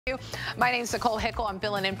My name's Nicole Hickle. I'm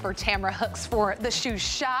filling in for Tamara Hooks for the Shoe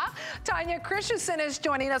Shop. Tanya Christensen is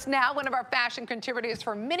joining us now, one of our fashion contributors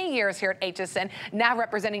for many years here at HSN, now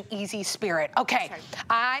representing Easy Spirit. Okay,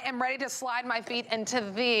 I am ready to slide my feet into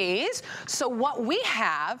these. So what we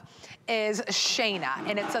have is Shanya,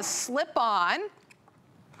 and it's a slip-on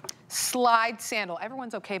slide sandal.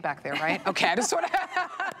 Everyone's okay back there, right? Okay, I just want to,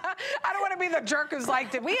 I don't want to be the jerk who's like,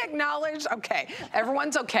 did we acknowledge? Okay,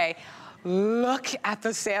 everyone's okay. Look at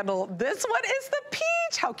the sandal. This one is the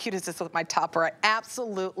peach. How cute is this with my topper? I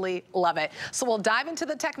absolutely love it. So we'll dive into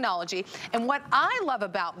the technology. And what I love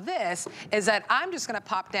about this is that I'm just gonna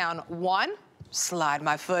pop down one, slide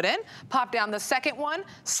my foot in, pop down the second one,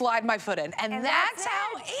 slide my foot in. And that's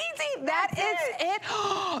how easy that is it.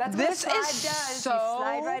 That's this what is so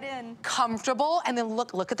slide right in. Comfortable. And then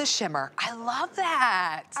look at the shimmer. I love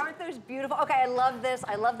that. Aren't those beautiful? Okay, I love this.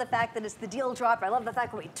 I love the fact that it's the deal drop. I love the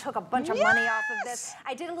fact that we took a bunch of money off of this.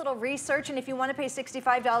 I did a little research, and if you want to pay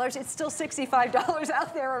 $65, it's still $65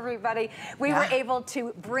 out there, everybody. We were able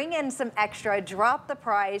to bring in some extra, drop the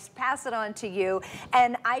price, pass it on to you.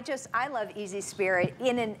 And I love Easy Spirit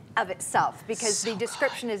in and of itself, because the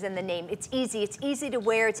description is in the name. It's easy to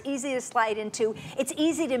wear, it's easy to slide into, it's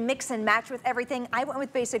easy to mix and match with everything. I went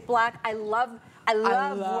with basic black. I love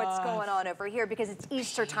what's going on over here, because it's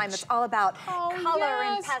Easter time. It's all about color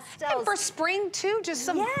and pastels. And for spring too, just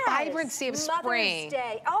some vibrancy of spring. Mother's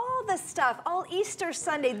Day, all the stuff, all Easter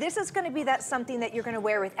Sunday. This is going to be something that you're going to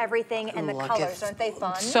wear with everything, and the colors, aren't they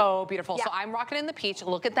fun? So beautiful. So I'm rocking in the peach.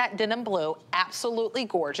 Look at that denim blue, absolutely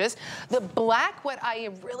gorgeous. The black, what I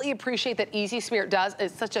really appreciate that Easy Spirit does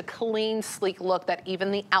is such a clean, sleek look that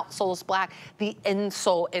even the outsole is black, the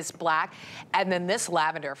insole is black, and then this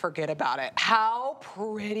lavender, forget about it. How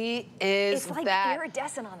pretty is that? It's like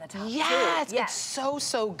iridescent on the top. Yes, too. it's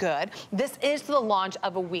so good. This is the launch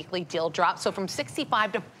of a weekly deal drop. So from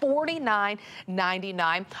 $65 to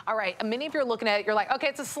 $49.99. All right, many of you are looking at it, you're like, okay,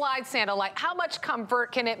 it's a slide sandal. Like, how much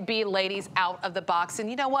comfort can it be, ladies, out of the box? And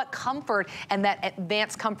you know what? Comfort and that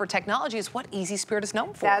advanced comfort technology is what Easy Spirit is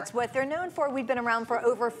known for. That's what they're known for. We've been around for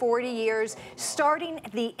over 40 years, starting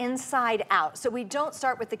the inside out. So we don't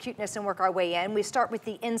start with the cuteness and work our way in. We start with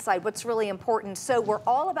the inside, what's really important. So we're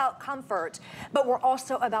all about comfort, but we're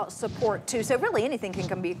also about support too. So really anything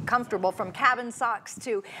can be comfortable, from cabin socks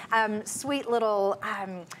to sweet little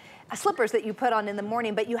slippers that you put on in the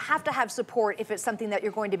morning, but you have to have support if it's something that you're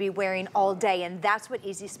going to be wearing all day, and that's what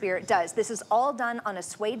Easy Spirit does. This is all done on a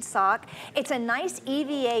suede sock. It's a nice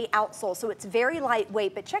EVA outsole, so it's very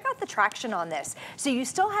lightweight, but check out the traction on this. So you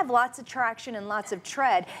still have lots of traction and lots of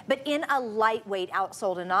tread, but in a lightweight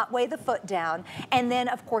outsole to not weigh the foot down. And then,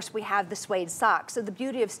 of course, we have the suede sock. So the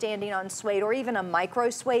beauty of standing on suede, or even a micro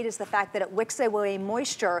suede, is the fact that it wicks away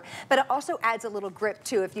moisture, but it also adds a little grip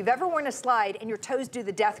too. If you've ever worn a slide and your toes do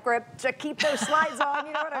the death grip, to keep those slides on,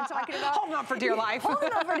 you know what I'm talking about? Holding on for dear life.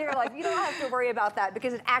 Holding on for dear life. You don't have to worry about that,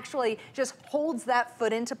 because it actually just holds that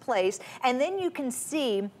foot into place. And then you can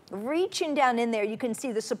see, reaching down in there, you can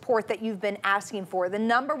see the support that you've been asking for. The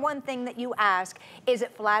number one thing that you ask, is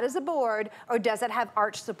it flat as a board, or does it have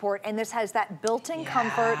arch support? And this has that built-in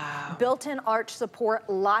comfort, built-in arch support,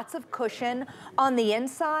 lots of cushion on the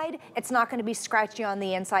inside. It's not going to be scratchy on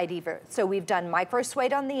the inside either. So we've done micro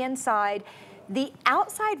suede on the inside. The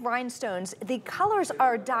outside rhinestones, the colors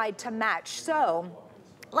are dyed to match. So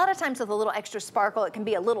a lot of times with a little extra sparkle, it can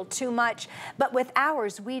be a little too much. But with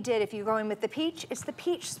ours, we did, if you're going with the peach, it's the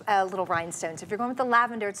peach little rhinestones. If you're going with the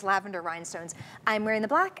lavender, it's lavender rhinestones. I'm wearing the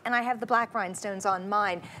black, and I have the black rhinestones on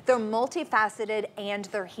mine. They're multifaceted, and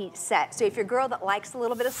they're heat set. So if you're a girl that likes a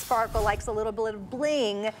little bit of sparkle, likes a little bit of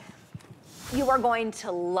bling, you are going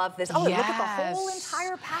to love this. Oh, look at the whole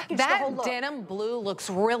entire package. That denim blue looks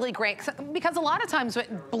really great, because a lot of times with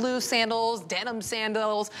blue sandals, denim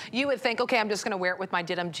sandals, you would think, okay, I'm just gonna wear it with my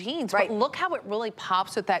denim jeans. But look how it really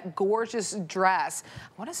pops with that gorgeous dress. I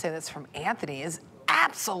wanna say that's from Anthony. Is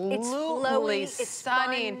absolutely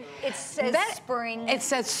stunning. It says spring. It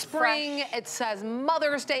says spring. It says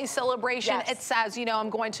Mother's Day celebration. It says, you know, I'm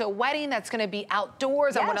going to a wedding that's going to be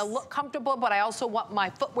outdoors. I want to look comfortable, but I also want my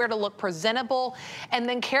footwear to look presentable. And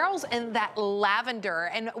then Carol's in that lavender,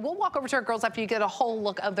 and we'll walk over to our girls after you get a whole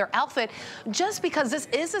look of their outfit, just because this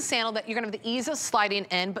is a sandal that you're going to have the ease of sliding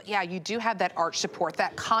in, but yeah, you do have that arch support,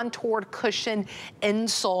 that contoured cushion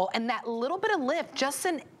insole, and that little bit of lift, just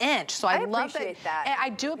an inch. So I love appreciate that. that. I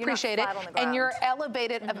do appreciate it. And you're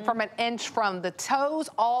elevated from an inch from the toes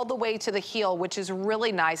all the way to the heel, which is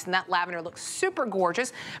really nice. And that lavender looks super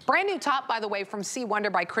gorgeous. Brand new top, by the way, from C Wonder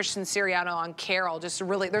by Christian Siriano on Carol. Just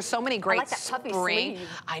really, there's so many great spring.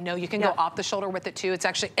 I know you can go off the shoulder with it too.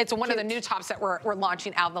 It's one of the new tops that we're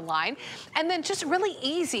launching out of the line. And then just really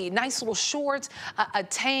easy, nice little shorts, a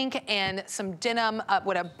tank, and some denim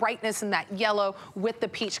with a brightness in that yellow with the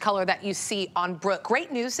peach color that you see on Brooke.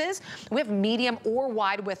 Great news is we have medium or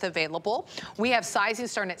wide width available. We have sizing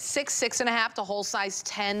starting at 6, 6.5 to whole size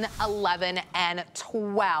 10, 11, and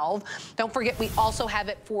 12. Don't forget, we also have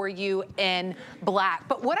it for you in black.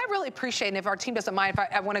 But what I really appreciate, and if our team doesn't mind, if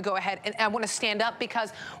I want to go ahead and I want to stand up,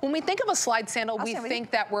 because when we think of a slide sandal, we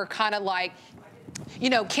think that we're kind of like, you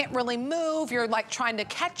know, can't really move. You're like trying to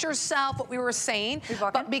catch yourself, what we were saying.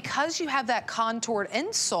 But because you have that contoured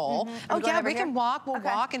insole, oh yeah, we can walk, we'll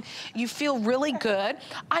walk, and you feel really good.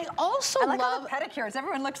 I also love the pedicures.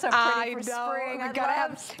 Everyone looks so pretty for spring. We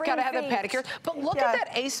gotta have the pedicures. But look at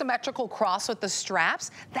that asymmetrical cross with the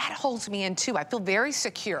straps. That holds me in too. I feel very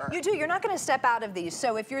secure. You do. You're not going to step out of these.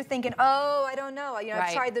 So if you're thinking, oh, I don't know, you know,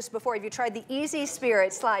 I've tried this before. Have you tried the Easy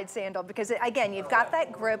Spirit slide sandal? Because again, you've got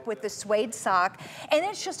that grip with the suede sock. And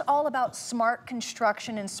it's just all about smart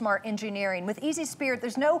construction and smart engineering. With Easy Spirit,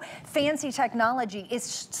 there's no fancy technology.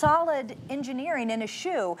 It's solid engineering in a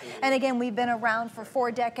shoe. And again, we've been around for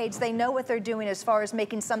 4 decades. They know what they're doing as far as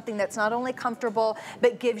making something that's not only comfortable,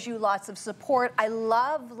 but gives you lots of support. I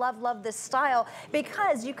love, love, love this style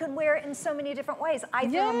because you can wear it in so many different ways. I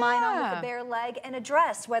throw mine on with a bare leg and a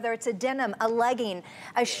dress, whether it's a denim, a legging,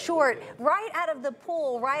 a short, right out of the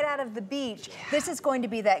pool, right out of the beach. This is going to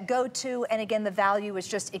be that go-to. And again, the value is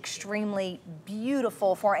just extremely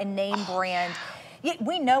beautiful for a name brand.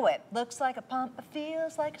 We know it. Looks like a pump,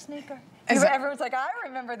 feels like a sneaker. Everyone's like, I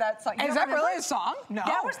remember that song. Is that really a song? No.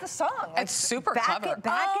 That was the song. It's super clever.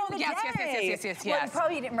 Back in the day. Yes. Well, you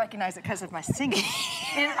probably didn't recognize it because of my singing.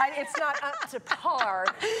 And it's not up to par.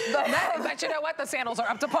 But you know what? The sandals are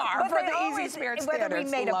up to par for the Easy Spirit standards. Whether we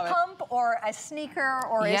made a pump or a sneaker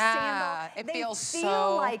or a sandal, they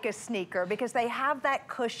feel like a sneaker because they have that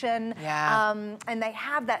cushion and they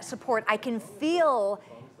have that support. I can feel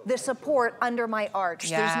the support under my arch.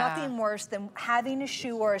 There's nothing worse than having a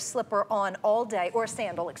shoe or a slipper on all day, or a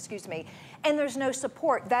sandal, excuse me, and there's no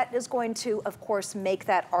support. That is going to, of course, make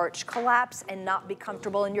that arch collapse and not be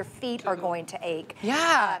comfortable, and your feet are going to ache.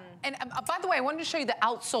 And by the way, I wanted to show you the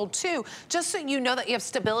outsole too, just so you know that you have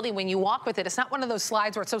stability when you walk with it. It's not one of those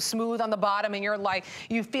slides where it's so smooth on the bottom and you're like,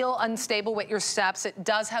 you feel unstable with your steps. It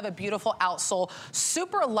does have a beautiful outsole,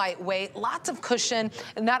 super lightweight, lots of cushion,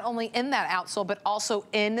 not only in that outsole, but also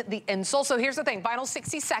in the insole. So here's the thing, final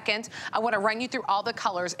 60 seconds. I want to run you through all the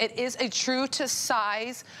colors. It is a true to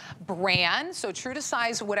size brand. So true to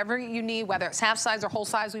size, whatever you need, whether it's half size or whole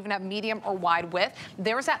size, we even have medium or wide width.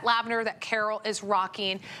 There's that lavender that Carol is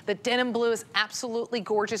rocking. The denim blue is absolutely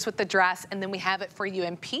gorgeous with the dress, and then we have it for you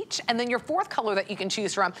in peach. And then your fourth color that you can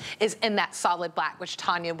choose from is in that solid black, which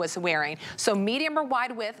Tanya was wearing. So medium or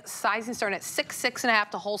wide width, sizing starting at 6, 6.5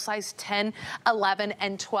 to whole size 10, 11,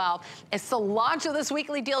 and 12. It's the launch of this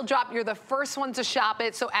weekly deal drop. You're the first one to shop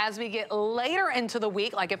it. So as we get later into the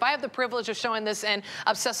week, like if I have the privilege of showing this in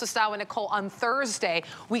Obsessed with Style with Nicole on Thursday,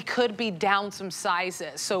 we could be down some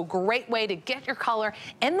sizes. So great way to get your color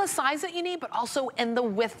in the size that you need, but also in the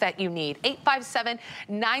width that you need.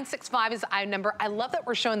 857-965 is the item number. I love that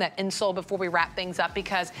we're showing that insole before we wrap things up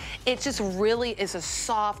because it just really is a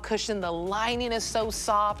soft cushion. The lining is so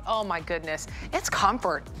soft. Oh my goodness. It's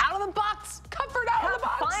comfort. Out of the box. Comfort out of the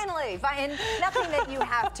box. Finally. And nothing that you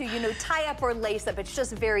have to, you know, tie up or lace up. It's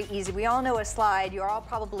just very easy. We all know a slide. You're all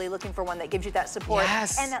probably looking for one that gives you that support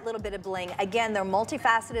and that little bit of bling. Again, they're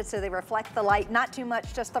multifaceted, so they reflect the light, not too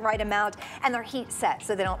much, just the right amount, and they're heat set,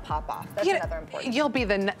 so they don't pop off. That's another important. You'll be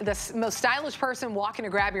the most stylish person walking to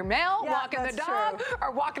grab your mail, walking the dog,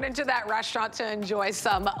 or walking into that restaurant to enjoy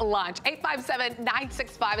some lunch.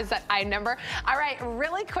 857-965 is that item number. All right,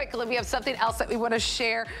 really quickly, we have something else that we want to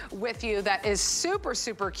share with you that is super,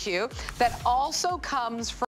 super cute that also comes from